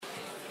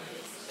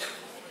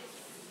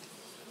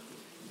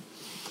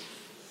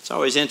It's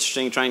always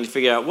interesting trying to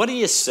figure out what do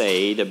you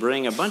say to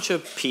bring a bunch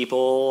of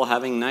people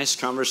having nice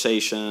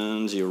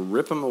conversations. You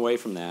rip them away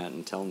from that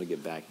and tell them to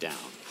get back down.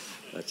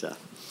 But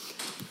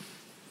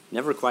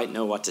never quite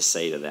know what to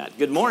say to that.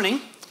 Good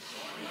morning.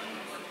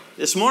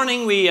 This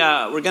morning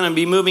we're going to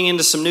be moving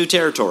into some new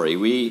territory.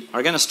 We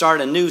are going to start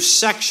a new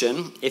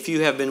section. If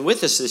you have been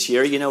with us this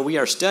year, you know we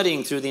are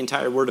studying through the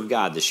entire Word of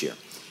God this year.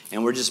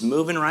 And we're just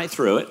moving right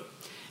through it.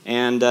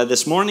 And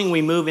this morning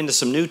we move into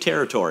some new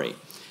territory.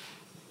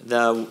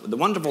 The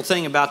wonderful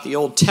thing about the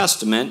Old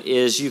Testament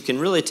is you can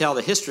really tell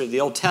the history of the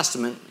Old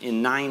Testament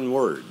in 9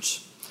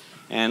 words.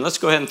 And let's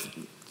go ahead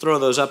and throw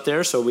those up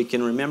there so we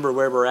can remember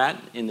where we're at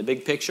in the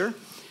big picture.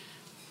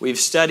 We've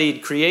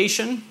studied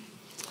creation.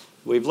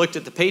 We've looked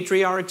at the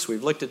patriarchs.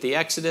 We've looked at the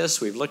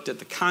Exodus. We've looked at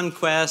the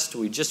conquest.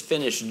 We just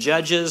finished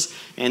Judges.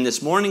 And this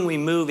morning we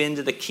move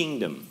into the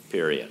kingdom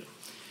period.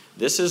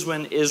 This is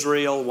when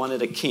Israel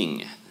wanted a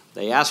king.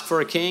 They asked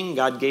for a king.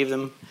 God gave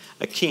them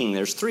a king.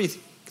 There's three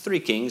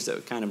kings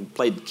that kind of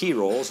played the key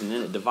roles, and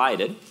then it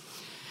divided.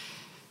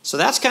 So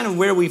that's kind of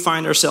where we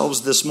find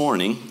ourselves this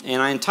morning.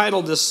 And I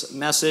entitled this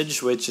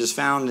message, which is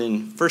found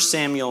in 1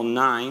 Samuel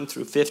 9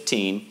 through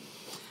 15,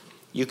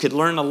 You Could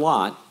Learn a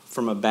Lot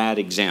from a Bad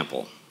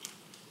Example.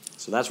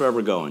 So that's where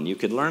we're going. You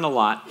could learn a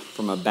lot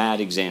from a bad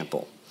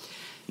example.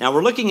 Now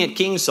we're looking at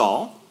King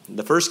Saul,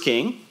 the first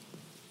king.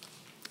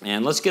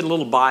 And let's get a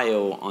little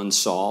bio on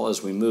Saul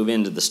as we move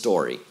into the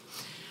story.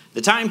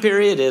 The time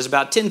period is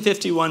about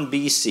 1051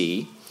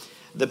 BC.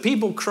 The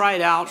people cried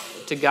out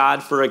to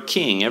God for a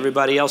king.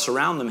 Everybody else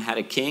around them had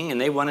a king,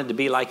 and they wanted to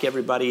be like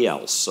everybody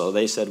else. So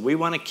they said, we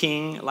want a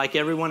king like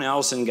everyone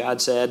else. And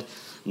God said,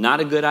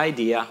 not a good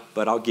idea,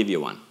 but I'll give you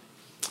one.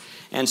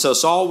 And so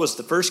Saul was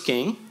the first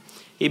king.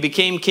 He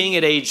became king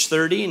at age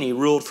 30, and he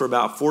ruled for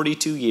about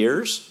 42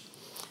 years.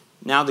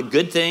 Now, the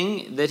good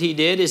thing that he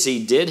did is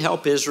he did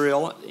help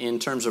Israel in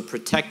terms of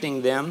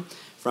protecting them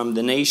from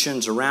the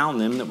nations around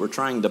them that were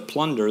trying to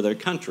plunder their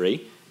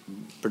country,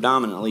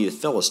 predominantly the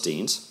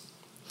Philistines.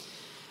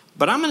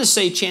 But I'm going to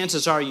say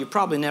chances are you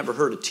probably never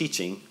heard a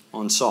teaching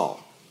on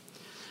Saul.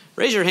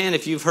 Raise your hand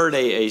if you've heard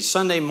a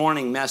Sunday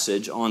morning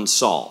message on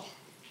Saul.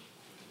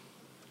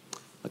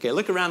 Okay,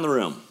 look around the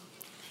room.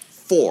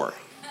 4.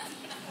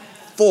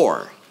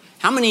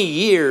 How many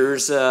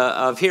years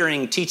of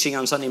hearing teaching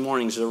on Sunday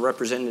mornings are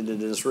represented in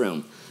this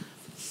room?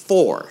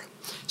 4.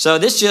 So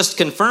this just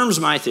confirms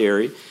my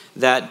theory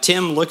that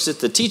Tim looks at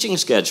the teaching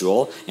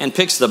schedule and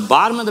picks the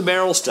bottom of the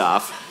barrel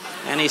stuff,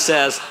 and he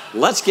says,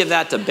 let's give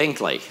that to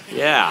Binkley.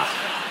 Yeah,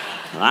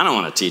 well, I don't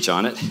want to teach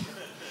on it.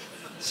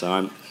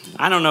 So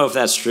I don't know if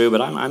that's true,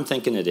 but I'm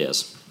thinking it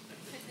is.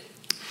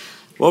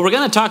 Well, we're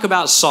going to talk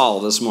about Saul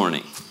this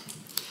morning.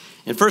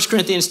 In 1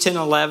 Corinthians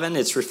 10:11,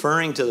 it's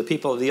referring to the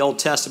people of the Old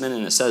Testament,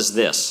 and it says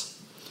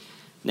this,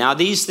 Now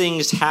these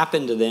things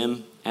happened to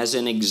them as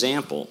an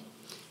example,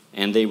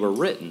 and they were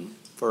written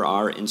for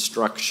our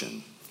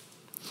instruction.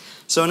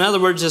 So in other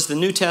words, as the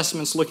New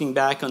Testament's looking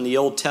back on the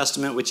Old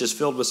Testament, which is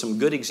filled with some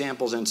good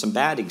examples and some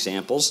bad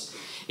examples,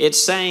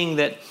 it's saying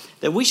that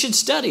we should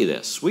study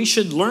this. We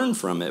should learn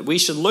from it. We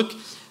should look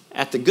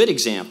at the good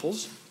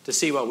examples to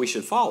see what we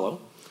should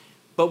follow,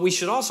 but we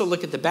should also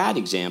look at the bad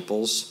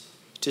examples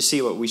to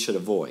see what we should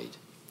avoid.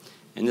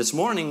 And this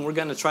morning, we're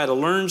going to try to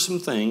learn some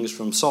things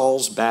from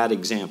Saul's bad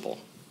example.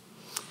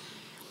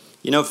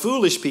 You know,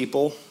 foolish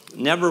people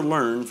never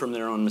learn from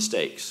their own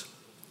mistakes.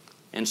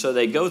 And so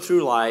they go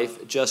through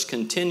life just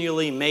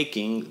continually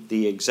making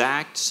the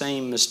exact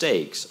same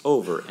mistakes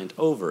over and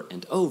over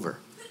and over.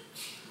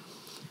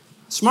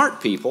 Smart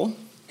people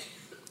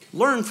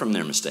learn from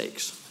their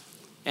mistakes.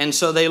 And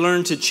so they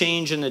learn to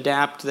change and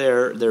adapt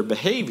their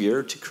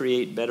behavior to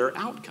create better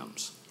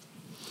outcomes.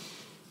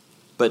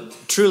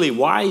 But truly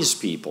wise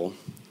people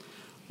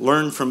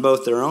learn from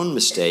both their own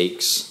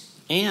mistakes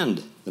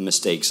and the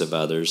mistakes of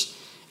others.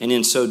 And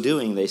in so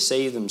doing, they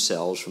save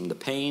themselves from the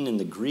pain and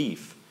the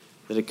grief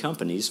that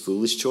accompanies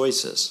foolish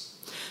choices.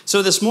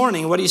 So this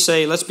morning, what do you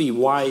say? Let's be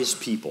wise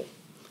people,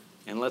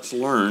 and let's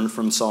learn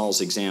from Saul's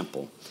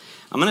example.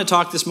 I'm going to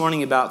talk this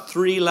morning about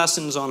 3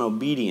 lessons on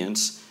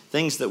obedience,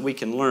 things that we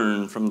can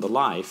learn from the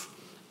life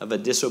of a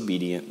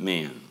disobedient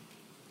man.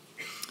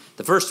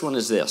 The first one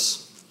is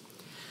this.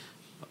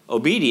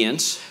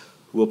 Obedience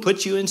will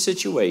put you in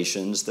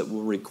situations that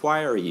will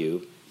require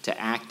you to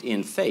act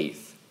in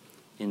faith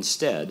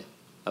instead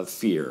of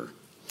fear.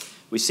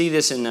 We see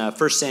this in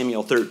 1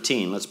 Samuel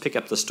 13. Let's pick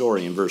up the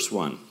story in verse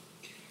 1.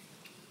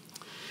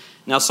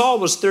 Now Saul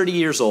was 30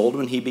 years old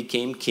when he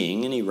became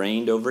king, and he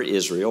reigned over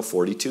Israel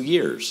 42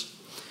 years.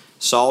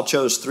 Saul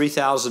chose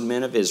 3,000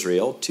 men of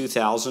Israel.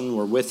 2,000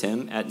 were with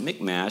him at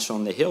Michmash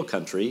on the hill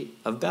country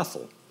of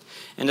Bethel.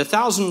 And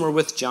 1,000 were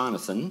with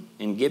Jonathan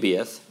in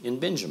Gibeath in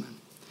Benjamin.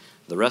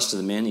 The rest of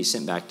the men he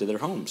sent back to their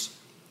homes.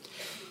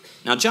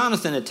 Now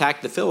Jonathan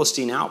attacked the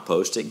Philistine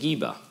outpost at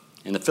Geba,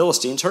 and the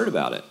Philistines heard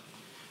about it.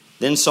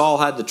 Then Saul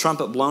had the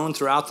trumpet blown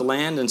throughout the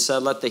land and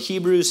said, "Let the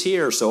Hebrews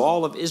hear." So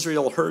all of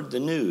Israel heard the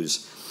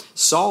news.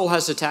 Saul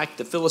has attacked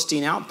the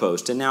Philistine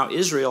outpost, and now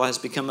Israel has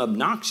become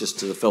obnoxious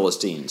to the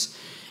Philistines.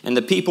 and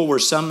the people were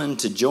summoned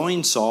to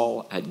join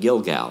Saul at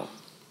Gilgal.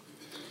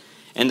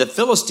 And the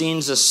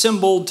Philistines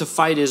assembled to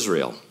fight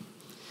Israel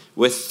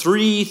with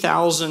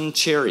 3,000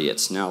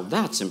 chariots. Now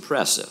that's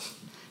impressive.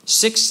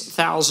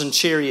 6,000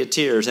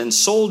 charioteers and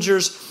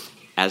soldiers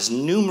as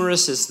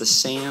numerous as the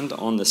sand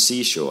on the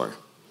seashore.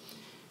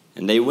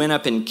 And they went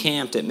up and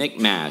camped at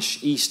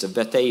Michmash, east of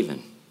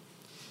Bethaven.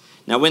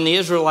 Now when the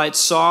Israelites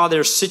saw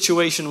their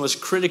situation was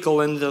critical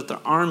and that the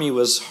army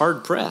was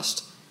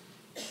hard-pressed,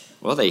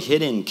 well, they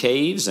hid in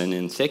caves and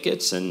in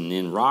thickets and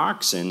in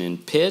rocks and in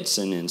pits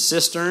and in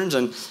cisterns,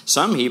 and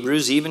some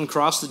Hebrews even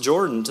crossed the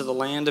Jordan to the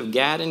land of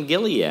Gad and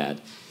Gilead.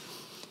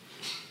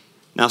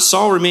 Now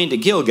Saul remained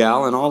at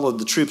Gilgal, and all of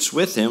the troops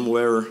with him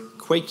were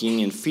quaking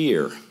in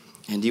fear.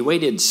 And he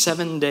waited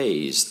 7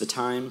 days, the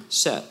time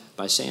set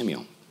by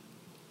Samuel.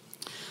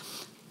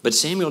 But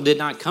Samuel did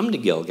not come to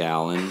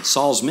Gilgal, and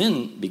Saul's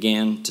men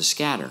began to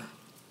scatter.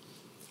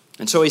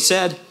 And so he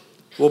said,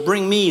 well,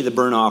 bring me the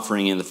burnt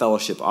offering and the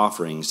fellowship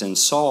offerings. And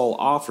Saul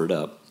offered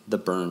up the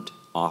burnt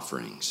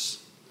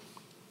offerings.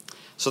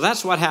 So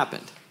that's what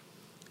happened.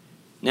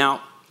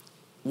 Now,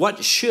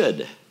 what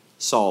should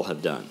Saul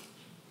have done?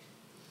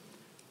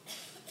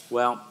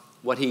 Well,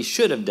 what he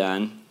should have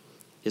done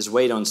is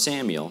wait on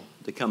Samuel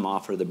to come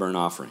offer the burnt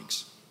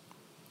offerings.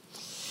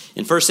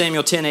 In 1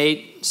 Samuel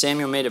 10:8,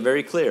 Samuel made it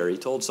very clear. He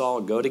told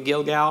Saul, go to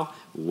Gilgal,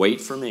 wait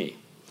for me.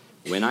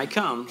 When I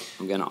come,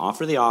 I'm going to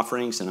offer the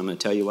offerings and I'm going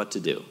to tell you what to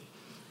do.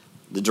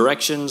 The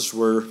directions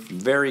were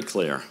very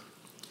clear.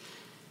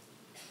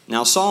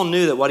 Now, Saul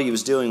knew that what he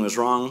was doing was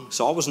wrong.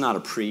 Saul was not a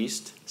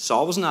priest.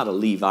 Saul was not a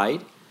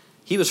Levite.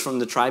 He was from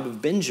the tribe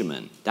of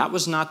Benjamin. That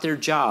was not their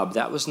job.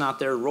 That was not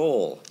their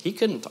role. He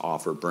couldn't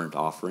offer burnt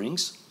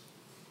offerings.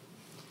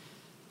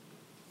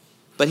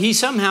 But he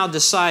somehow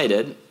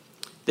decided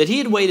that he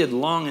had waited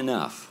long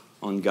enough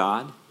on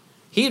God.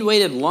 He had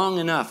waited long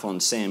enough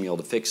on Samuel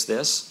to fix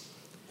this.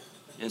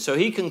 And so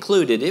he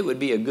concluded it would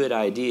be a good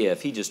idea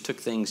if he just took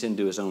things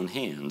into his own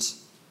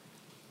hands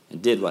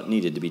and did what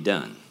needed to be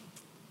done.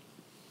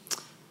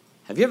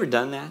 Have you ever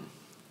done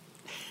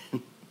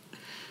that?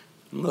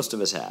 Most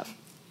of us have.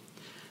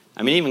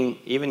 I mean,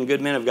 even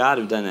good men of God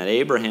have done that.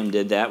 Abraham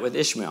did that with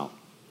Ishmael.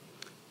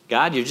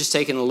 God, you're just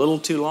taking a little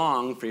too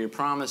long for your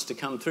promise to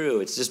come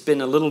through. It's just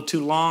been a little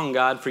too long,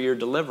 God, for your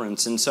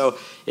deliverance. And so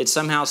it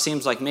somehow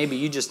seems like maybe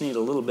you just need a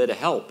little bit of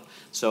help.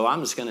 So I'm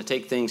just going to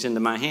take things into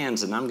my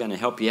hands and I'm going to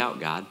help you out,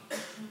 God.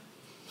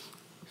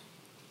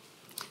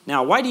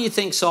 Now, why do you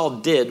think Saul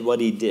did what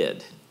he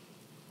did?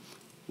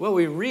 Well,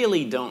 we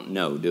really don't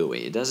know, do we?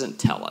 It doesn't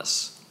tell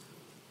us.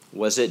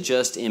 Was it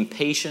just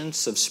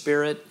impatience of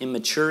spirit,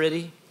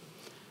 immaturity?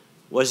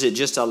 Was it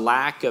just a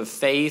lack of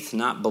faith,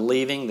 not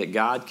believing that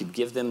God could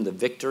give them the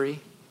victory?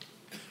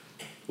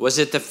 Was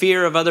it the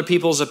fear of other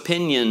people's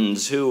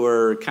opinions who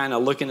were kind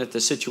of looking at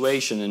the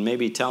situation and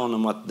maybe telling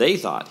them what they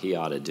thought he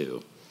ought to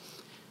do?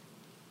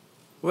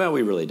 Well,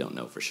 we really don't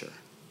know for sure.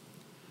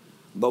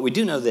 But we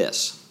do know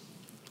this.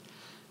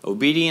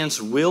 Obedience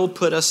will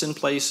put us in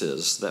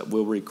places that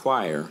will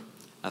require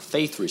a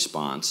faith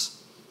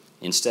response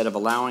instead of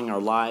allowing our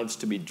lives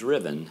to be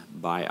driven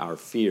by our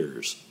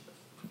fears.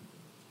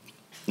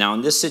 Now,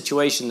 in this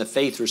situation, the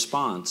faith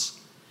response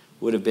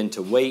would have been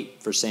to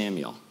wait for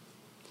Samuel.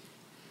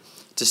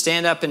 To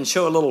stand up and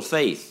show a little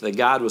faith that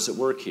God was at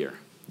work here,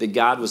 that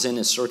God was in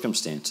his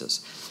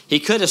circumstances. He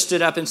could have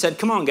stood up and said,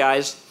 come on,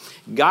 guys.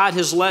 God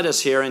has led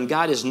us here, and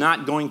God is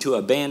not going to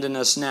abandon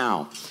us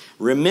now.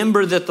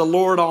 Remember that the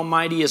Lord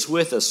Almighty is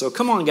with us. So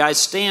come on, guys,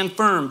 stand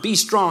firm, be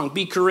strong,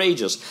 be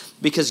courageous,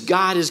 because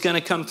God is going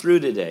to come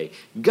through today.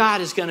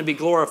 God is going to be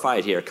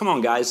glorified here. Come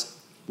on, guys,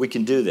 we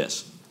can do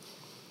this.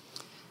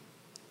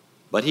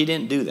 But he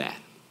didn't do that.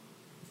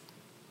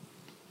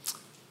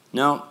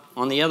 No,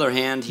 on the other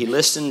hand, he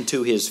listened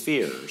to his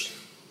fears,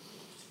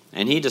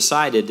 and he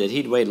decided that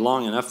he'd wait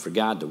long enough for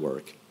God to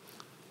work.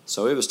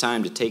 So it was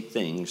time to take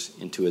things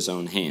into his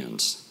own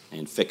hands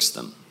and fix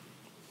them.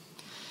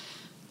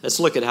 Let's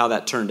look at how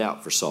that turned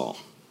out for Saul.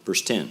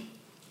 Verse 10.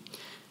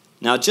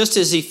 Now, just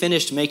as he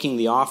finished making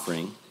the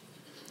offering,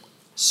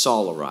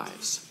 Saul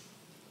arrives.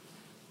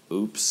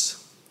 Oops.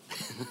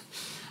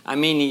 I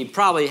mean, he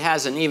probably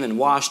hasn't even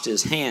washed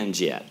his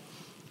hands yet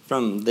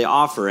from the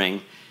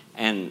offering,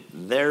 and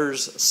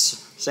there's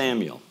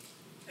Samuel.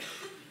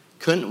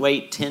 Couldn't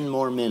wait 10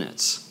 more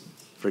minutes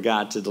for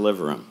God to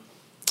deliver him.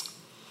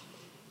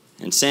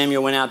 And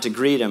Samuel went out to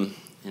greet him,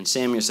 and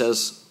Samuel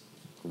says,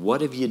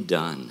 what have you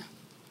done?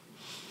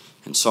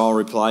 And Saul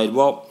replied,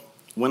 well,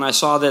 when I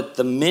saw that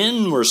the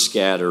men were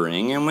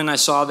scattering, and when I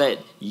saw that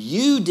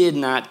you did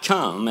not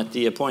come at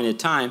the appointed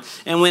time,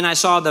 and when I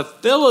saw the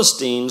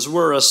Philistines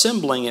were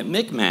assembling at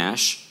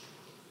Michmash,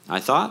 I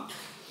thought,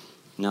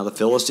 now the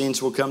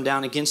Philistines will come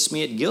down against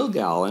me at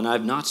Gilgal, and I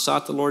have not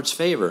sought the Lord's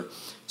favor.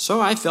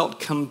 So I felt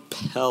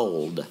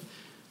compelled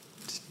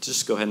to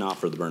just go ahead and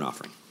offer the burnt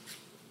offering.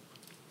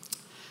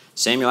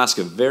 Samuel asked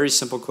a very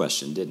simple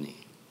question, didn't he?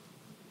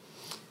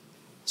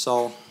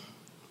 Saul,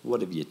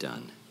 what have you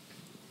done?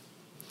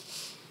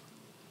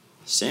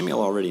 Samuel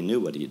already knew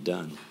what he had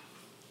done.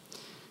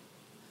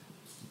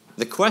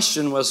 The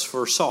question was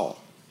for Saul.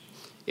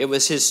 It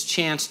was his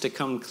chance to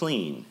come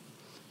clean.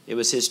 It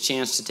was his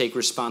chance to take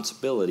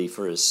responsibility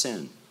for his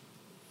sin.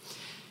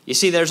 You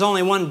see, there's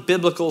only one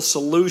biblical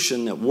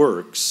solution that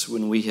works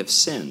when we have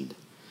sinned: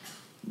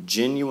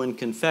 genuine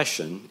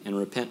confession and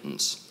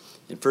repentance.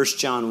 In 1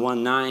 John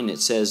 1:9, it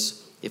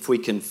says, if we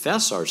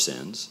confess our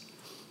sins,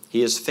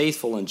 he is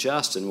faithful and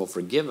just and will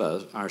forgive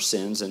us our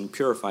sins and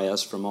purify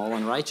us from all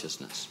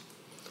unrighteousness.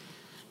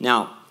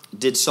 Now,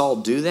 did Saul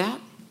do that?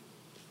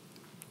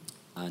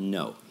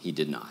 No, he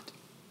did not.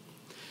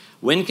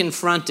 When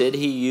confronted,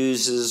 he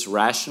uses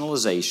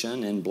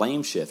rationalization and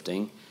blame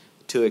shifting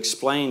to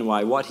explain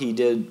why what he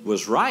did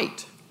was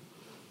right,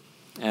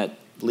 at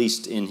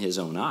least in his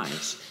own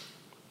eyes.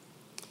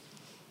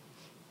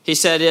 He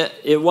said,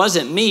 it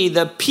wasn't me,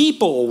 the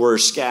people were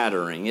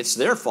scattering. It's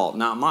their fault,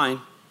 not mine.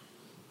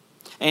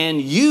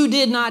 And you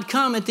did not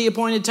come at the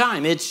appointed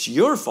time. It's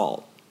your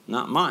fault,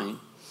 not mine.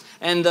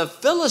 And the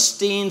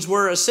Philistines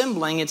were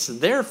assembling. It's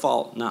their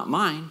fault, not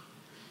mine.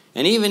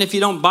 And even if you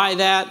don't buy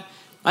that,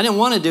 I didn't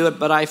want to do it,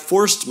 but I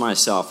forced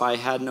myself. I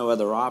had no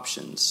other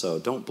options, so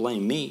don't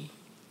blame me.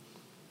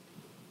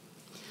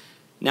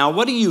 Now,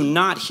 what are you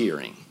not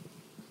hearing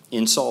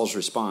in Saul's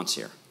response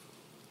here?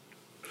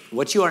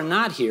 What you are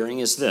not hearing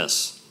is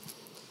this: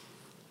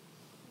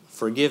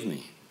 forgive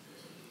me,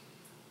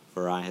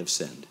 for I have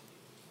sinned.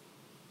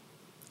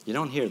 You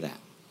don't hear that.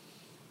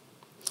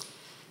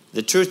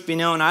 The truth be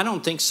known, I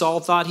don't think Saul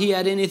thought he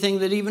had anything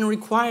that even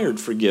required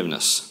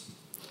forgiveness.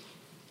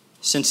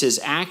 Since his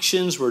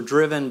actions were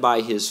driven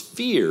by his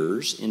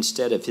fears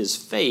instead of his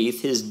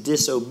faith, his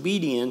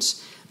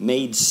disobedience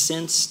made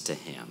sense to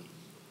him.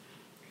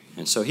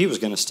 And so he was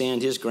going to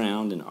stand his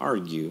ground and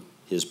argue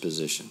his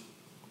position.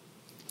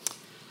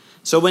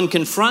 So when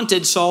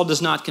confronted, Saul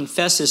does not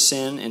confess his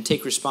sin and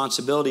take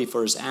responsibility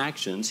for his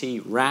actions. He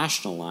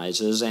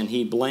rationalizes and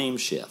he blame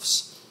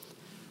shifts.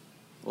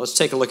 Let's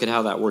take a look at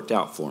how that worked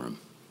out for him.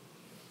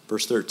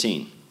 Verse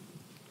 13.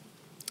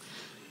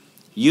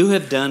 You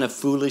have done a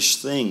foolish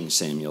thing,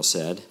 Samuel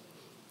said.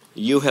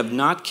 You have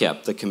not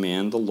kept the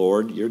command the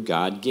Lord your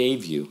God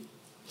gave you.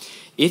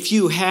 If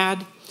you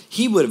had,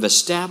 he would have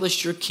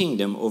established your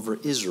kingdom over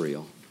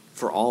Israel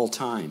for all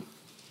time.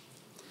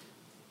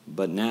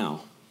 But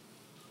now,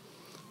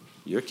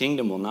 your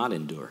kingdom will not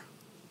endure.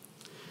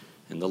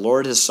 And the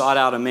Lord has sought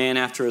out a man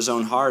after his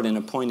own heart and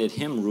appointed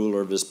him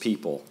ruler of his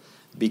people,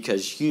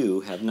 because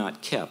you have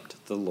not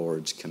kept the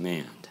Lord's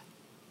command.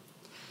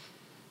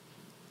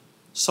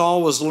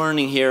 Saul was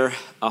learning here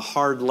a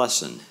hard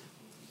lesson,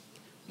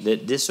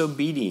 that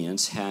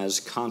disobedience has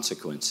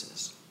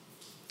consequences.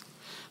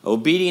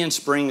 Obedience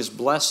brings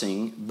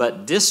blessing,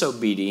 but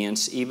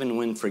disobedience, even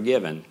when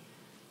forgiven,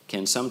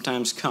 can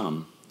sometimes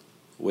come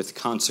with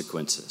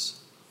consequences.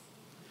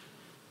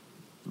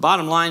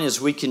 Bottom line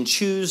is we can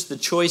choose the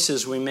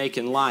choices we make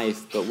in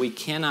life, but we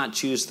cannot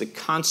choose the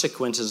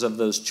consequences of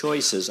those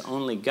choices.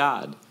 Only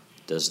God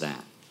does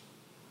that.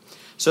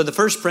 So the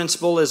first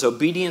principle is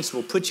obedience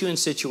will put you in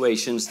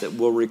situations that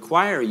will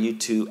require you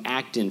to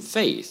act in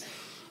faith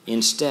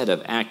instead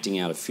of acting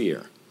out of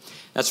fear.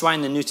 That's why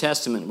in the New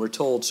Testament we're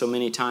told so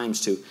many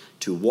times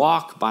to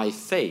walk by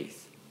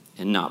faith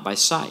and not by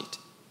sight.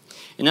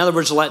 In other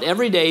words, let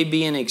every day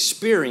be an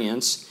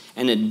experience,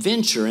 an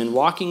adventure in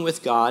walking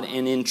with God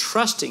and in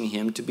trusting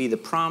Him to be the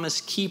promise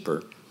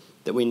keeper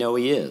that we know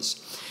He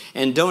is.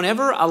 And don't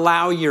ever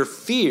allow your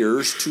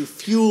fears to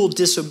fuel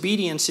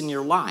disobedience in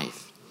your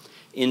life.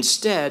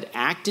 Instead,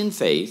 act in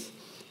faith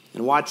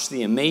and watch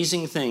the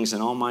amazing things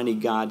an Almighty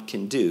God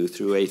can do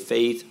through a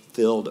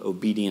faith-filled,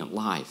 obedient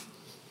life.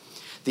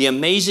 The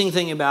amazing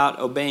thing about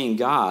obeying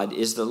God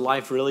is that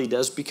life really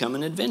does become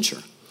an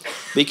adventure,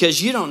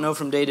 because you don't know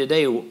from day to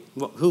day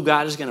who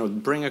God is going to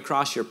bring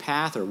across your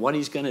path or what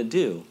He's going to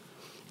do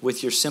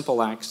with your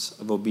simple acts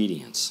of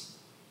obedience.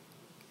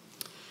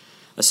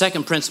 A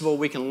second principle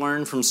we can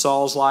learn from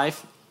Saul's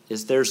life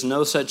is there's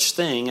no such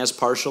thing as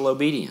partial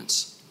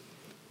obedience.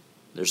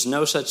 There's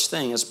no such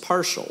thing as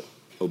partial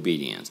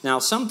obedience. Now,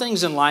 some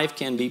things in life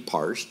can be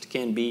parsed,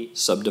 can be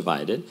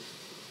subdivided,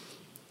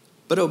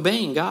 but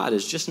obeying God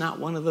is just not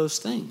one of those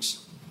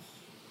things.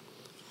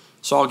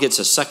 Saul gets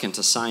a second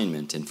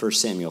assignment in 1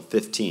 Samuel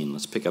 15.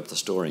 Let's pick up the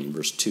story in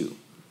verse 2.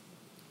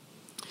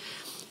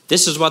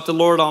 This is what the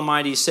Lord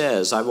Almighty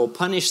says: I will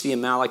punish the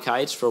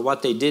Amalekites for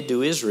what they did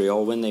to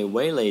Israel when they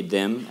waylaid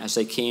them as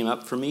they came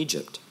up from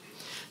Egypt.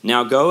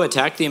 Now go,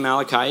 attack the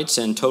Amalekites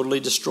and totally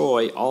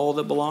destroy all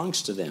that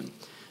belongs to them.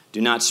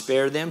 Do not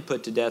spare them.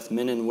 Put to death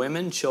men and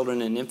women,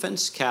 children and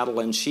infants, cattle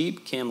and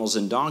sheep, camels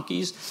and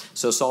donkeys.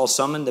 So Saul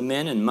summoned the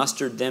men and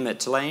mustered them at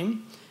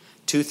Telaim,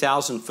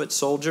 2,000 foot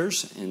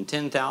soldiers and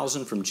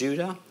 10,000 from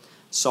Judah.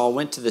 Saul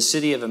went to the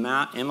city of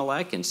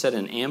Amalek and set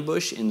an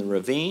ambush in the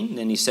ravine.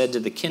 Then he said to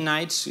the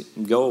Kenites,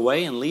 go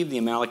away and leave the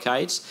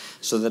Amalekites,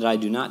 so that I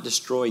do not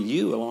destroy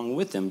you along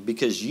with them,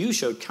 because you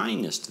showed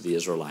kindness to the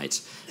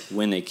Israelites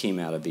when they came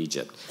out of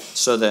Egypt.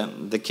 So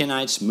the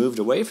Kenites moved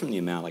away from the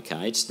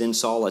Amalekites. Then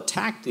Saul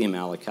attacked the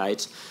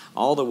Amalekites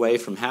all the way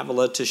from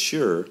Havilah to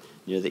Shur,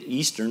 near the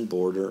eastern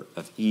border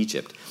of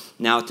Egypt.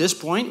 Now, at this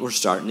point, we're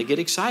starting to get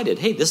excited.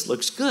 Hey, this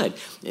looks good.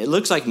 It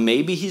looks like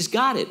maybe he's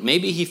got it.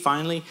 Maybe he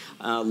finally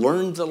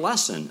learned the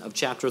lesson of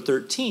chapter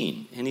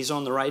 13, and he's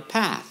on the right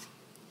path.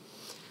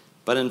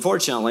 But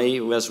unfortunately,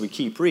 as we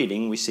keep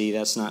reading, we see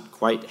that's not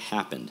quite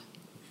happened.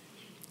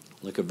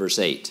 Look at verse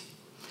 8.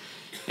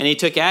 And he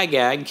took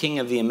Agag, king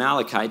of the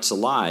Amalekites,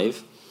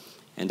 alive,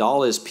 and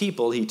all his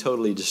people he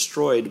totally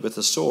destroyed with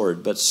the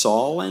sword. But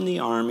Saul and the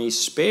army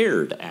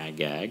spared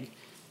Agag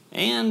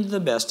and the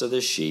best of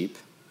the sheep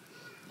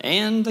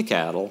and the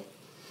cattle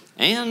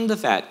and the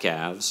fat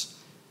calves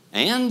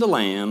and the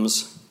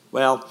lambs.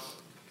 Well,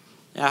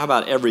 how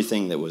about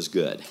everything that was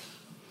good?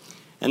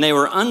 And they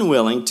were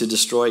unwilling to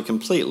destroy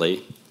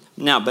completely.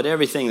 Now, but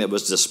everything that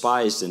was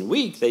despised and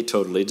weak, they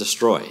totally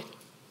destroyed.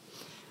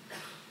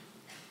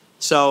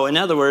 So, in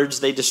other words,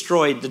 they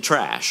destroyed the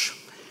trash.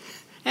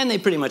 And they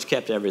pretty much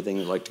kept everything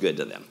that looked good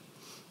to them,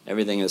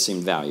 everything that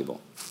seemed valuable.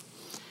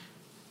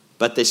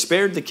 But they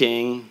spared the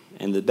king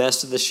and the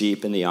best of the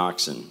sheep and the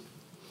oxen.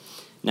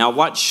 Now,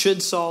 what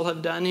should Saul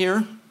have done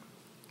here?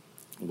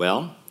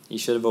 Well, he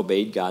should have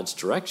obeyed God's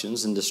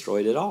directions and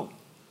destroyed it all.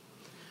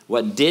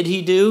 What did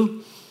he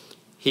do?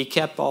 He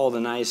kept all the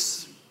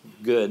nice,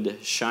 good,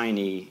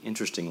 shiny,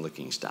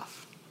 interesting-looking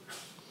stuff.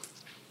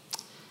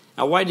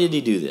 Now, why did he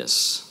do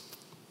this?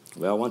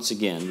 Well, once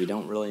again, we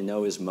don't really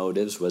know his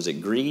motives. Was it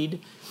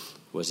greed?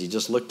 Was he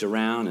just looked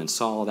around and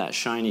saw all that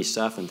shiny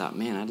stuff and thought,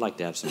 man, I'd like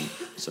to have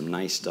some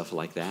nice stuff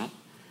like that?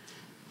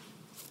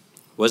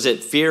 Was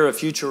it fear of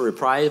future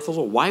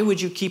reprisal? Why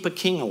would you keep a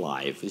king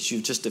alive that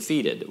you've just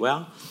defeated?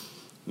 Well,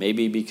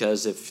 maybe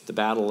because if the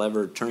battle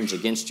ever turns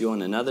against you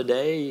on another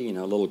day,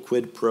 a little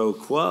quid pro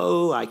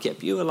quo, I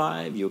kept you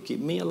alive, you'll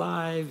keep me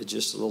alive,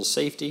 just a little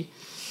safety.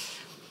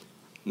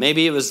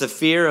 Maybe it was the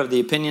fear of the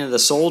opinion of the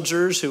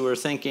soldiers who were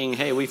thinking,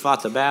 hey, we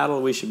fought the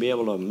battle, we should be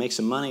able to make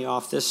some money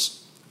off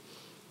this.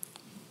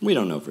 We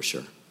don't know for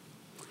sure.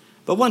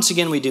 But once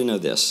again, we do know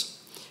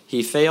this.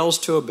 He fails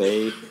to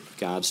obey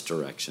God's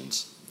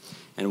directions.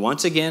 And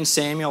once again,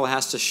 Samuel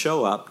has to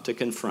show up to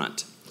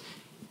confront.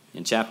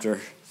 In chapter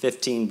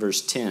 15,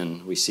 verse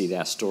 10, we see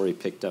that story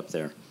picked up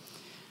there.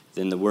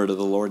 Then the word of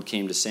the Lord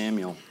came to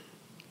Samuel.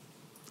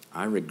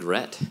 I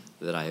regret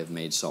that I have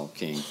made Saul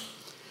king,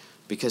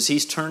 because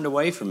he's turned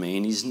away from me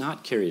and he's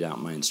not carried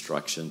out my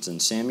instructions. And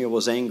Samuel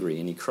was angry,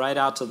 and he cried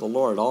out to the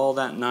Lord all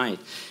that night.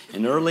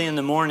 And early in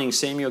the morning,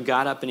 Samuel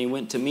got up and he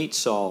went to meet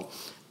Saul.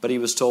 But he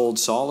was told,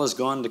 Saul has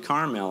gone to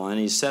Carmel, and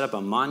he's set up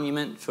a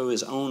monument for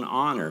his own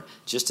honor.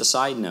 Just a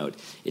side note,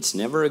 it's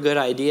never a good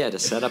idea to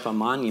set up a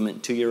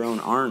monument to your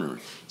own honor.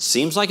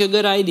 Seems like a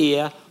good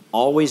idea,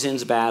 always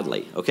ends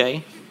badly,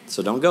 okay?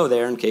 So don't go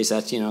there in case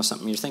that's,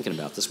 something you're thinking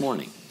about this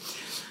morning.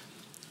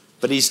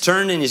 But he's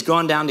turned and he's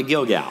gone down to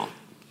Gilgal.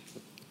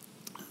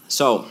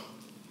 So,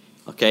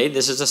 okay,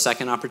 this is a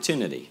second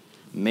opportunity.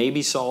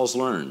 Maybe Saul's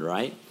learned,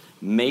 right?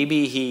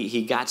 Maybe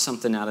he got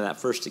something out of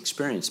that first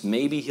experience.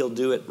 Maybe he'll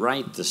do it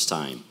right this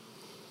time.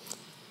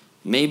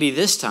 Maybe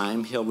this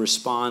time he'll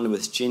respond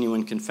with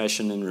genuine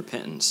confession and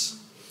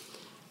repentance.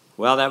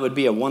 Well, that would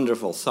be a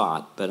wonderful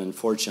thought, but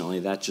unfortunately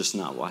that's just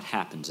not what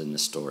happens in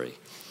this story.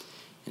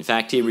 In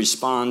fact, he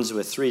responds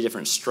with 3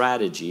 different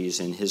strategies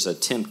in his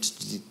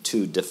attempt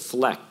to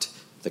deflect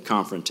the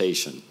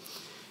confrontation.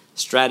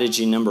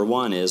 Strategy number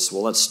 1 is,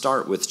 let's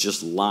start with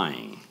just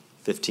lying.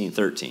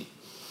 15:13.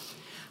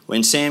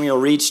 When Samuel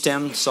reached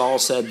him, Saul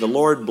said, the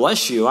Lord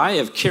bless you. I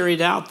have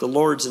carried out the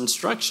Lord's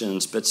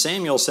instructions. But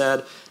Samuel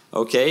said,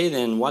 okay,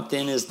 then what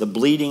then is the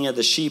bleating of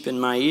the sheep in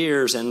my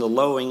ears and the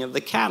lowing of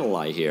the cattle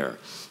I hear?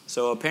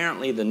 So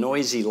apparently the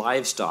noisy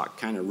livestock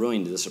kind of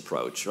ruined this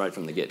approach right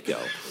from the get-go.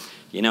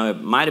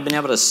 It might have been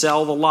able to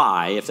sell the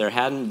lie if there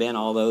hadn't been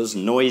all those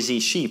noisy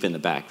sheep in the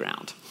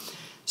background.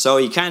 So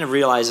he kind of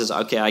realizes,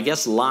 okay, I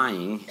guess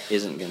lying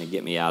isn't going to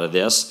get me out of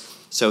this.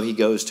 So he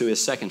goes to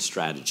his second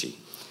strategy,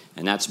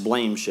 and that's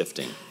blame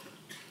shifting.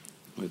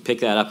 We pick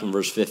that up in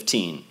verse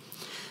 15.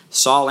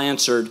 Saul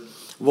answered,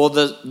 well,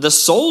 the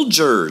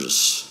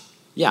soldiers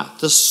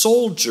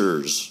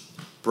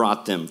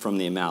brought them from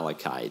the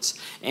Amalekites,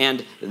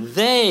 and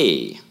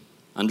they,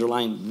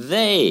 underline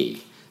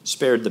they,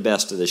 spared the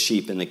best of the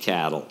sheep and the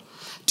cattle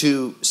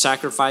to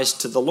sacrifice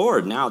to the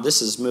Lord. Now,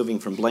 this is moving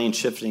from blame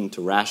shifting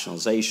to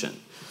rationalization.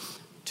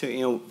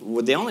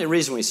 The only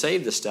reason we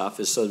saved this stuff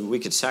is so that we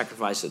could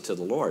sacrifice it to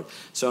the Lord.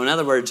 So in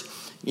other words,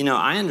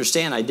 I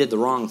understand I did the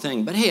wrong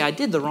thing, but hey, I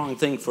did the wrong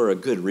thing for a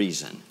good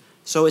reason.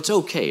 So it's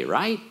okay,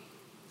 right?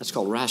 That's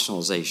called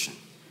rationalization.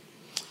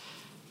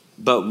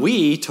 But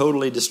we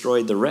totally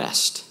destroyed the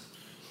rest.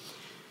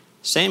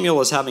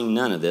 Samuel is having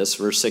none of this,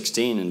 verse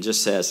 16, and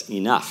just says,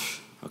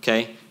 enough,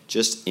 okay?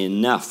 Just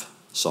enough,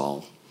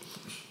 Saul.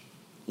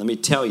 Let me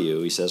tell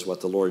you, he says,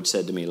 what the Lord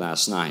said to me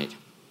last night.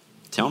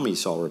 Tell me,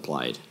 Saul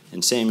replied.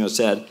 And Samuel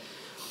said,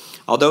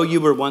 although you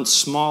were once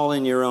small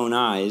in your own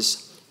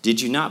eyes, did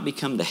you not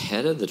become the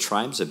head of the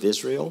tribes of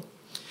Israel?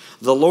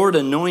 The Lord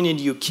anointed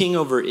you king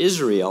over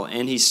Israel,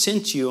 and he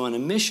sent you on a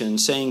mission,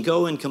 saying,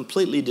 go and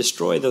completely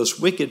destroy those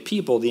wicked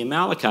people, the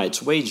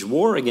Amalekites. Wage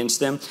war against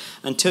them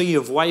until you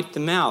have wiped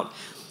them out.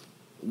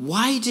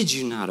 Why did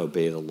you not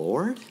obey the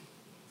Lord?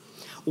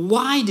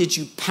 Why did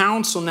you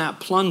pounce on that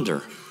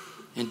plunder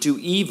and do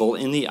evil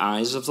in the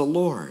eyes of the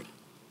Lord?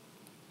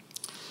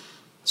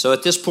 So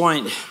at this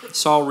point,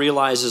 Saul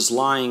realizes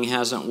lying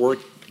hasn't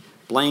worked.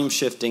 Blame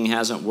shifting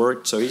hasn't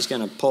worked, so he's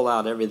going to pull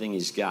out everything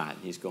he's got.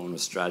 He's going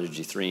with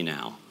strategy 3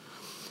 now.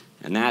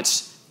 And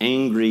that's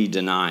angry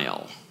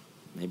denial.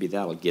 Maybe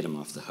that'll get him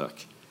off the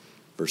hook.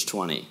 Verse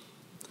 20.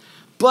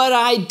 But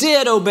I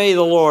did obey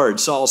the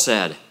Lord, Saul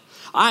said.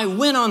 I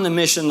went on the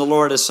mission the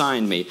Lord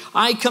assigned me.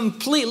 I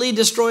completely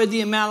destroyed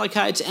the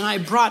Amalekites, and I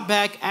brought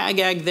back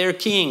Agag, their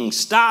king.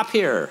 Stop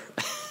here.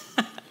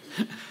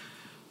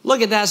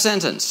 Look at that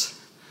sentence.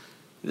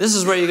 This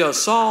is where you go,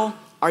 Saul,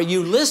 are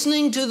you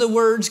listening to the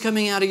words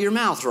coming out of your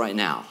mouth right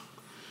now?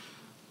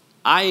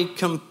 I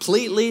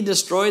completely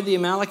destroyed the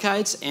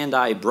Amalekites and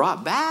I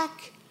brought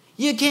back?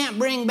 You can't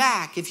bring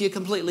back if you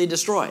completely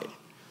destroyed.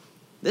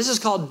 This is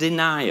called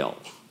denial.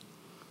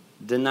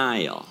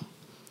 Denial.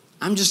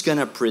 I'm just going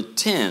to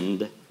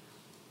pretend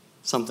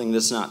something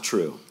that's not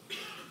true.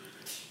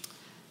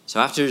 So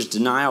after his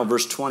denial,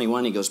 verse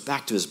 21, he goes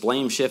back to his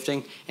blame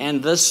shifting.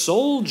 And the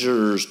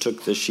soldiers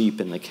took the sheep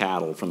and the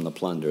cattle from the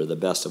plunder, the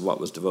best of what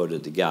was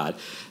devoted to God.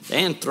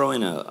 And throw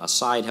in a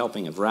side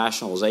helping of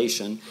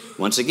rationalization.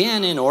 Once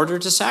again, in order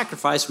to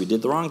sacrifice, we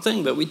did the wrong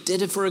thing, but we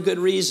did it for a good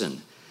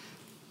reason,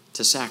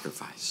 to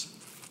sacrifice.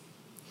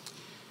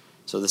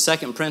 So the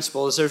second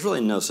principle is there's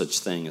really no such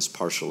thing as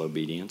partial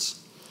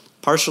obedience.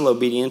 Partial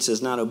obedience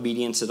is not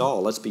obedience at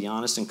all. Let's be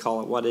honest and call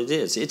it what it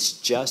is. It's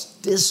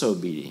just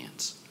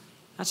disobedience.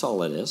 That's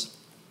all it is.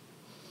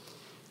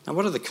 Now,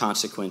 what are the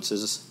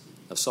consequences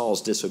of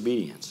Saul's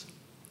disobedience?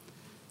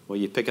 Well,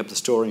 you pick up the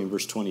story in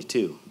verse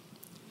 22.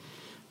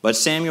 But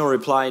Samuel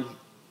replied,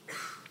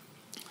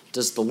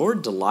 does the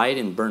Lord delight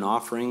in burnt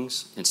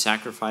offerings and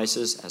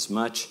sacrifices as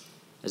much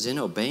as in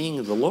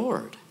obeying the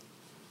Lord?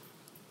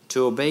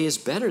 To obey is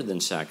better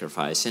than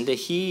sacrifice, and to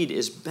heed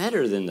is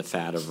better than the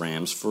fat of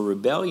rams, for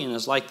rebellion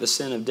is like the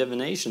sin of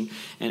divination,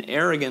 and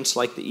arrogance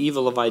like the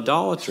evil of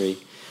idolatry.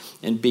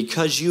 And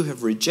because you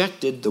have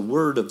rejected the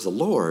word of the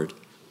Lord,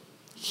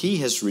 he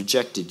has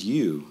rejected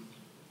you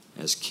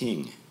as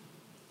king.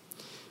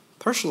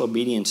 Partial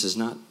obedience is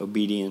not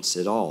obedience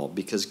at all,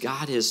 because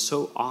God is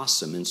so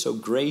awesome and so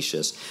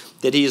gracious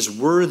that he is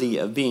worthy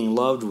of being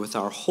loved with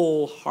our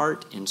whole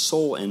heart and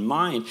soul and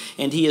mind,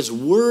 and he is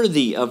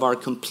worthy of our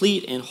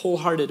complete and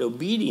wholehearted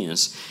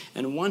obedience.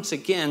 And once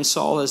again,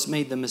 Saul has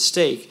made the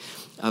mistake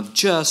of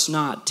just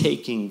not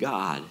taking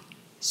God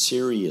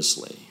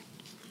seriously.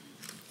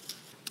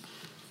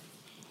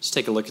 Let's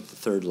take a look at the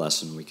third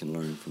lesson we can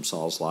learn from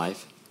Saul's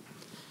life.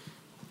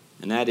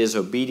 And that is,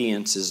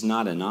 obedience is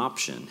not an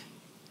option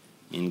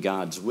in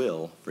God's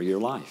will for your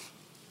life.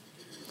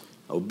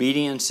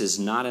 Obedience is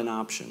not an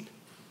option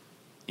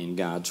in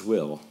God's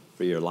will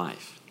for your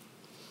life.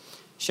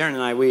 Sharon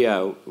and I,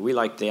 we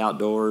like the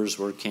outdoors.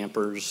 We're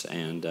campers,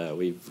 and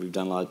we've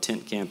done a lot of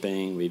tent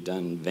camping. We've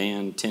done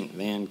tent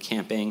van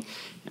camping,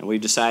 and we've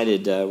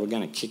decided we're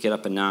going to kick it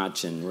up a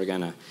notch, and we're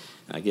going to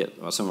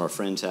some of our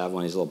friends have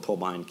one of these little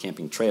pull-behind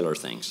camping trailer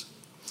things.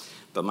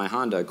 But my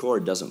Honda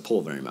Accord doesn't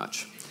pull very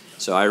much.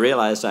 So I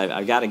realized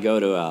I've got to go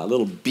to a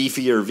little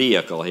beefier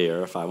vehicle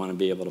here if I want to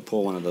be able to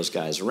pull one of those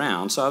guys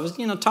around. So I was,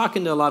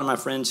 talking to a lot of my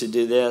friends who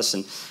do this,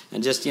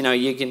 and just,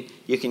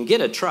 you can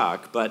get a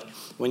truck, but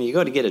when you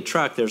go to get a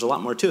truck, there's a lot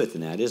more to it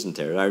than that, isn't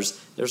there?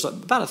 There's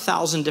about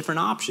 1,000 different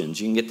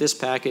options. You can get this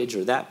package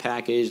or that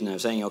package, and I'm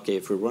saying, okay,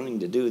 if we're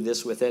wanting to do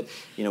this with it,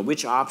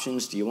 which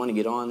options do you want to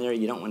get on there?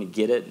 You don't want to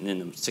get it, and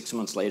then 6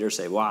 months later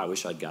say, wow, I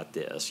wish I'd got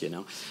this,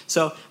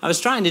 So I was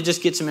trying to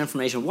just get some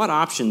information. What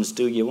options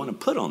do you want to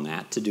put on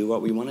that to do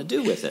what we want to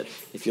do with it?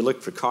 If you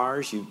look for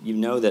cars, you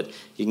know that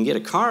you can get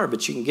a car,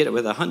 but you can get it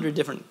with 100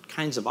 different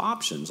kinds of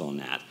options on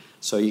that.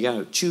 So you got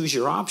to choose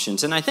your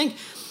options. And I think,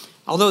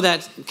 although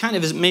that kind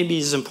of maybe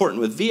is important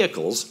with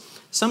vehicles,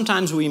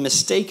 sometimes we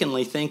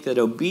mistakenly think that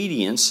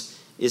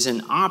obedience is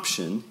an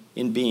option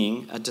in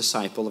being a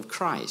disciple of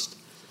Christ.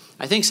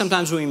 I think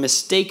sometimes we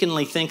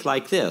mistakenly think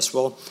like this: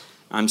 well,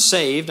 I'm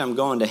saved, I'm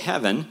going to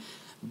heaven,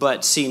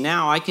 but see,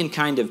 now I can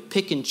kind of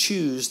pick and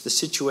choose the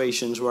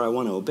situations where I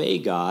want to obey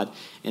God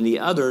and the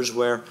others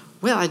where,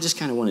 well, I just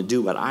kind of want to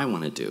do what I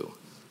want to do.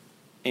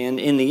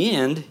 And in the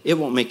end, it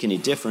won't make any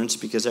difference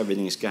because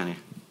everything's going to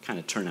kind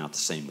of turn out the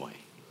same way.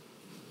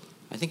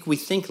 I think we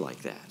think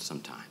like that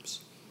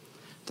sometimes.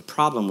 The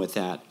problem with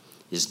that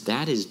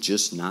is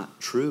just not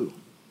true.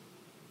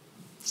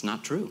 It's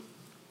not true.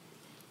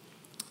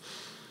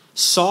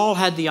 Saul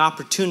had the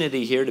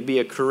opportunity here to be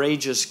a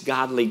courageous,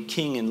 godly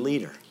king and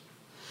leader.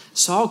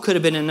 Saul could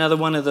have been another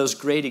one of those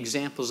great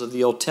examples of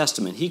the Old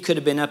Testament. He could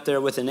have been up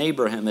there with an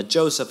Abraham, a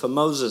Joseph, a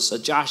Moses, a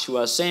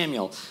Joshua, a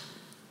Samuel.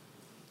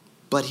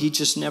 But he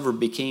just never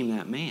became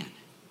that man.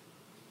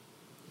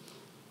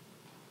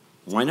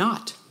 Why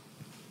not?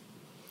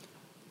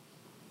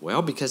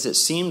 Well, because it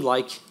seemed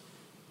like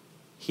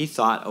he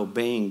thought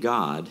obeying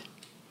God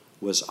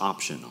was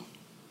optional.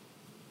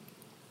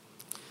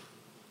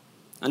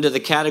 Under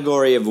the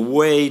category of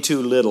way too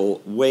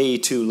little, way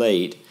too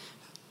late,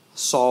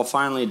 Saul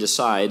finally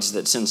decides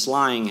that since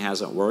lying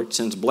hasn't worked,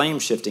 since blame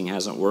shifting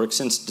hasn't worked,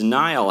 since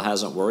denial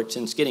hasn't worked,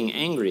 since getting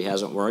angry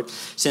hasn't worked,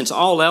 since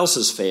all else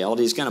has failed,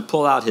 he's going to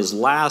pull out his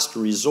last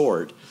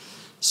resort,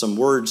 some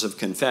words of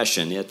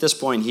confession. At this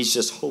point, he's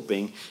just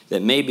hoping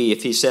that maybe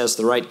if he says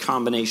the right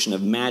combination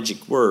of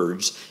magic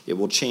words, it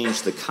will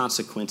change the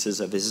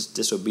consequences of his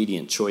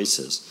disobedient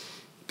choices.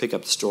 Pick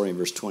up the story in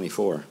verse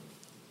 24.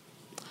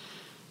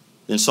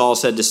 Then Saul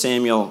said to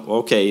Samuel,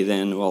 okay,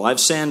 then, well, I've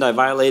sinned. I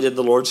violated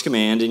the Lord's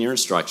command and your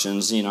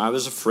instructions. I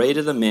was afraid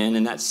of the men,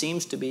 and that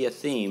seems to be a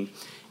theme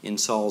in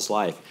Saul's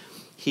life.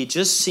 He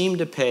just seemed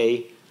to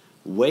pay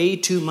way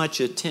too much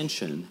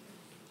attention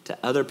to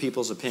other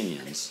people's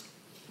opinions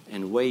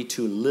and way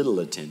too little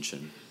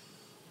attention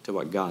to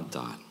what God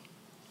thought.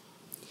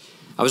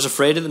 I was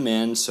afraid of the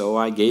men, so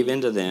I gave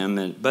in to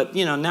them. But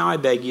now I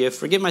beg you,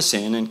 forgive my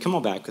sin and come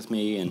on back with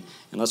me and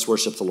let's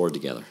worship the Lord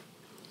together.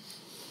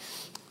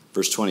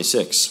 Verse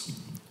 26,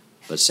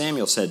 but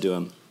Samuel said to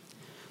him,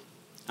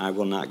 I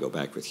will not go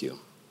back with you.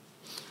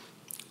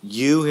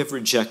 You have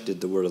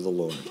rejected the word of the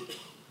Lord,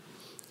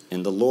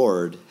 and the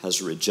Lord has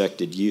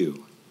rejected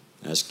you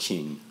as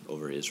king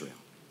over Israel.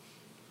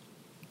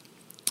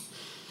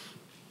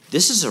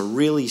 This is a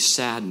really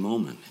sad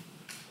moment.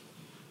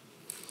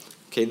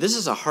 Okay, this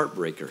is a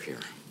heartbreaker here.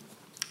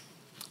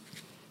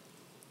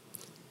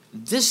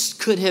 This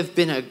could have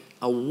been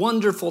a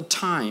wonderful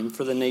time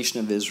for the nation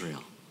of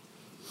Israel.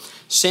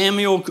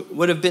 Samuel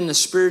would have been the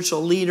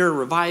spiritual leader,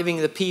 reviving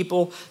the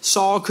people.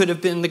 Saul could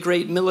have been the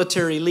great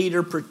military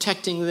leader,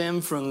 protecting them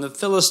from the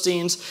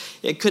Philistines.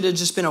 It could have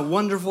just been a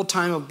wonderful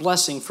time of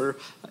blessing for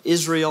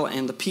Israel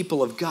and the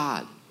people of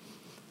God.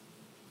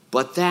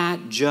 But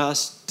that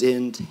just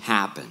didn't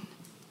happen.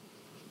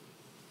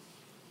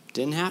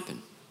 Didn't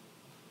happen.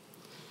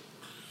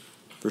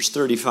 Verse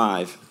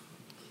 35,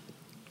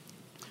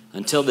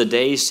 until the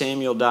day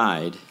Samuel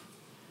died,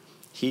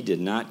 he did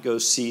not go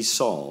see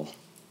Saul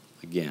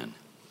again.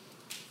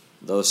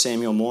 Though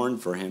Samuel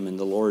mourned for him, and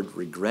the Lord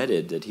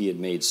regretted that he had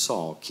made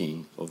Saul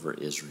king over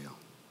Israel.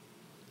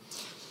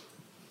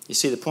 You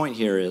see, the point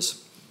here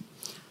is,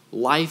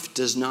 life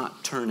does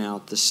not turn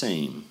out the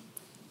same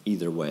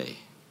either way.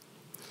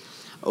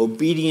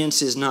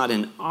 Obedience is not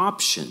an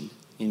option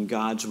in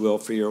God's will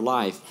for your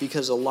life,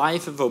 because a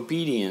life of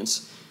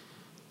obedience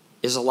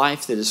is a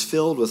life that is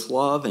filled with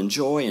love and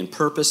joy and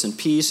purpose and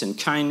peace and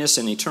kindness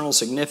and eternal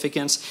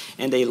significance,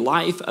 and a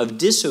life of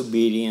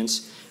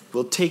disobedience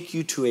will take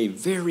you to a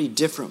very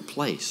different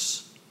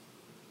place.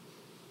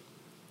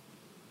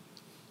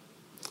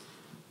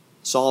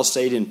 Saul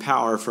stayed in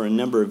power for a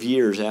number of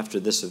years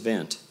after this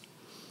event,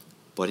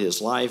 but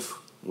his life,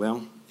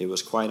 well, it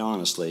was quite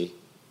honestly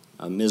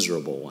a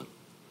miserable one.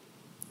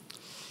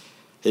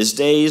 His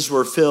days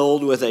were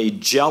filled with a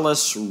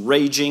jealous,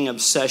 raging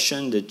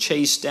obsession to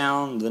chase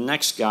down the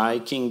next guy,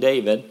 King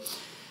David,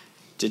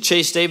 to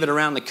chase David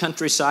around the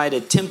countryside,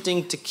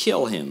 attempting to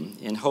kill him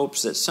in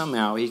hopes that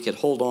somehow he could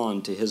hold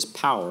on to his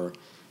power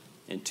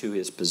and to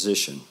his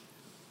position.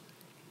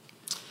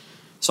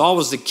 Saul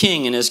was the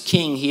king, and as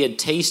king, he had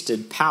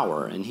tasted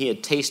power and he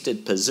had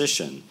tasted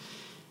position.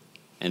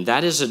 And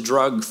that is a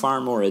drug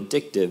far more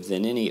addictive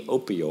than any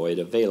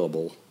opioid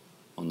available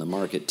on the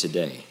market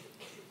today.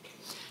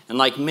 And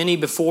like many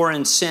before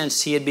and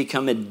since, he had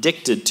become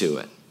addicted to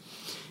it.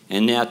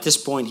 And at this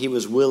point, he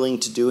was willing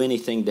to do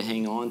anything to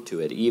hang on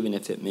to it, even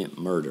if it meant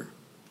murder.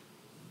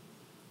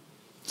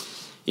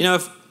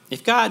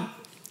 If God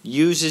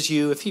uses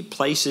you, if he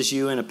places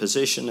you in a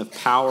position of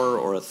power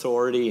or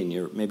authority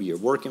in maybe your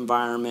work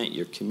environment,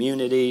 your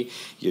community,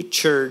 your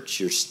church,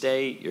 your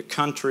state, your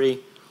country,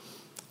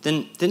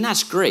 then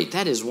that's great.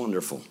 That is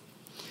wonderful.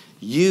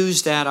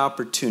 Use that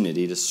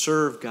opportunity to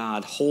serve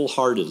God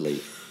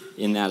wholeheartedly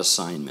in that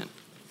assignment.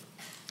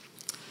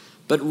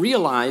 But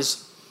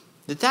realize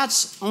that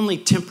that's only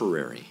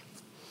temporary.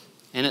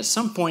 And at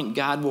some point,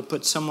 God will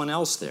put someone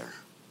else there.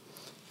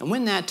 And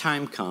when that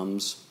time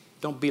comes,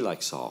 don't be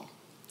like Saul,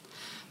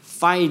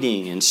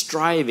 fighting and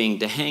striving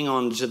to hang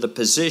on to the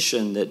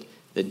position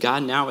that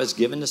God now has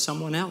given to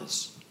someone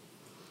else.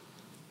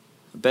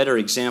 A better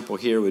example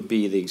here would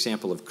be the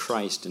example of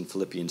Christ in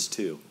Philippians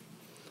 2,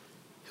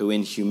 who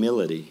in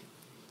humility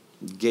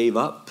gave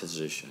up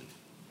position,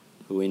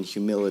 who in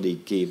humility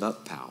gave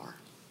up power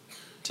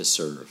to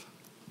serve.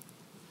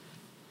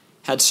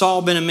 Had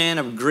Saul been a man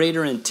of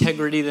greater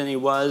integrity than he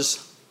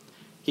was,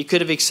 he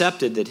could have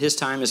accepted that his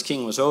time as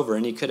king was over,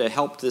 and he could have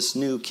helped this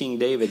new King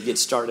David get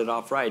started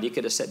off right. He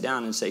could have sat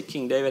down and said,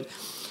 King David,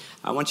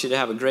 I want you to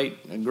have a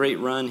great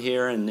run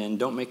here, and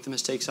don't make the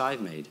mistakes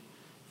I've made.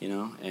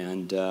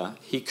 And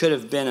he could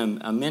have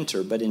been a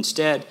mentor, but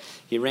instead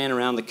he ran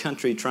around the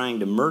country trying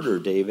to murder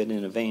David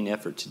in a vain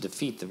effort to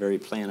defeat the very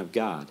plan of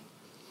God.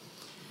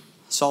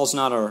 Saul's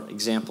not our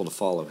example to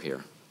follow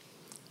here.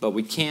 But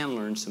we can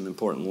learn some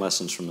important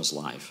lessons from his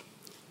life,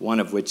 one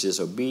of which is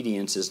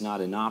obedience is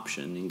not an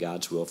option in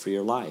God's will for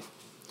your life.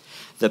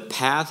 The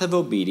path of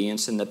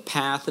obedience and the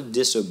path of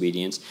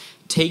disobedience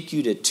take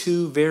you to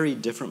two very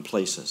different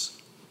places.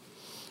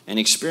 And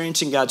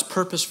experiencing God's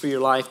purpose for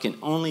your life can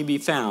only be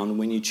found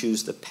when you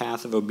choose the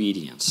path of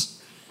obedience.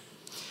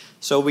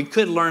 So we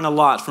could learn a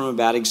lot from a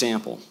bad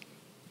example.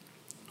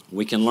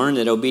 We can learn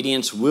that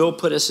obedience will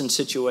put us in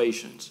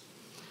situations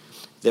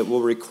that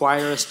will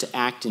require us to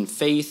act in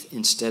faith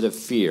instead of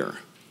fear.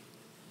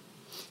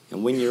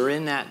 And when you're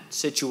in that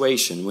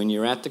situation, when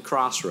you're at the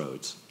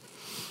crossroads,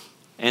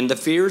 and the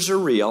fears are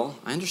real,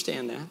 I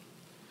understand that.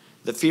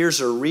 The fears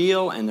are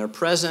real and they're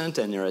present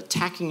and they're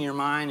attacking your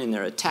mind and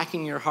they're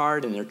attacking your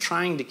heart and they're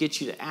trying to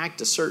get you to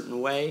act a certain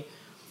way.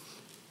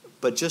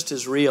 But just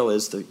as real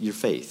is your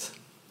faith.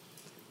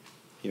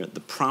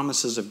 The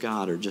promises of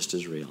God are just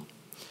as real.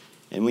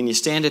 And when you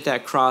stand at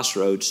that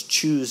crossroads,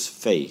 choose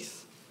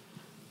faith.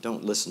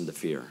 Don't listen to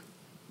fear,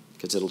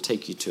 because it'll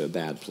take you to a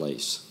bad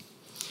place.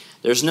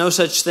 There's no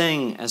such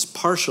thing as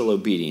partial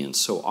obedience,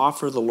 so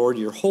offer the Lord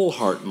your whole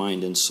heart,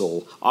 mind, and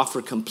soul.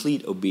 Offer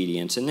complete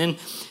obedience, and then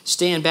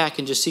stand back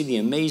and just see the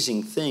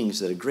amazing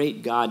things that a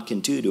great God can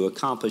do to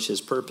accomplish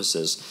his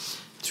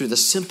purposes through the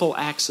simple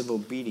acts of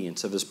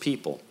obedience of his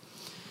people.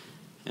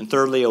 And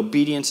thirdly,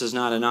 obedience is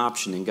not an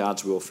option in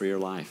God's will for your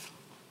life.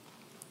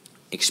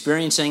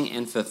 Experiencing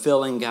and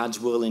fulfilling God's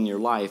will in your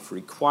life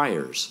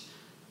requires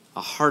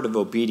a heart of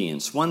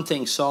obedience. One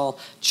thing Saul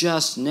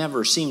just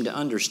never seemed to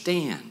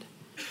understand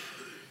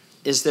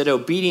is that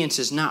obedience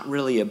is not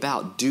really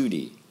about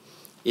duty.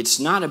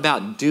 It's not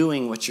about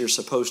doing what you're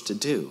supposed to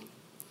do.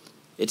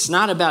 It's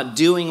not about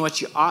doing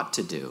what you ought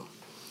to do.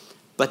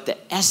 But the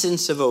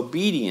essence of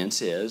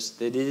obedience is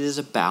that it is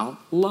about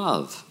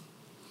love.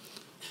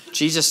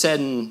 Jesus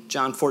said in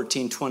John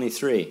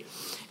 14:23,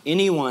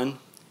 anyone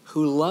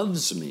who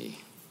loves me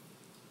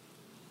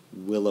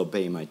will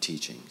obey my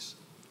teachings.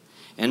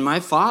 And my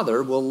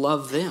Father will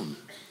love them.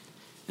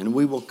 And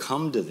we will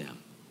come to them.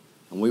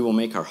 And we will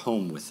make our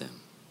home with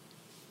them.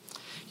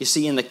 You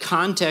see, in the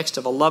context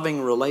of a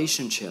loving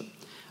relationship,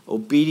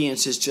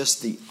 obedience is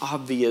just the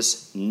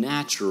obvious,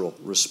 natural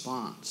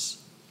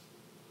response.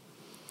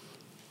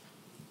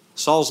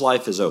 Saul's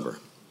life is over.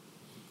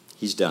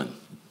 He's done.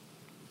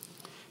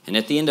 And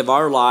at the end of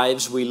our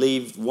lives, we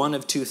leave one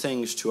of two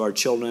things to our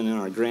children and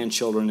our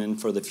grandchildren and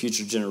for the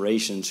future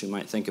generations who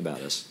might think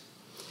about us.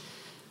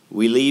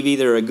 We leave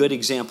either a good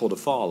example to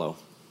follow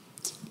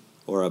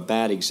or a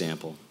bad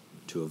example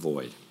to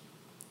avoid.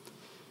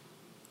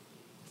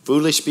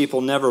 Foolish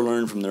people never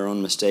learn from their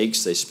own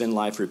mistakes. They spend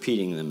life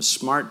repeating them.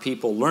 Smart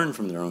people learn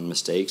from their own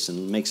mistakes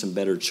and make some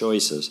better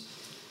choices.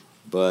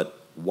 But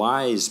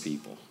wise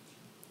people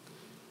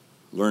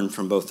learn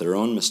from both their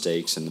own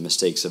mistakes and the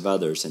mistakes of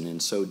others, and in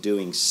so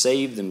doing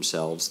save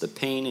themselves the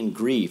pain and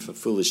grief of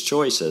foolish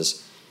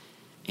choices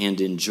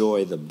and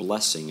enjoy the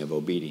blessing of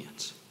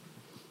obedience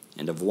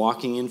and of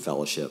walking in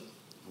fellowship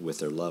with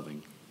their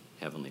loving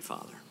Heavenly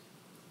Father.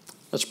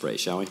 Let's pray,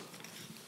 shall we?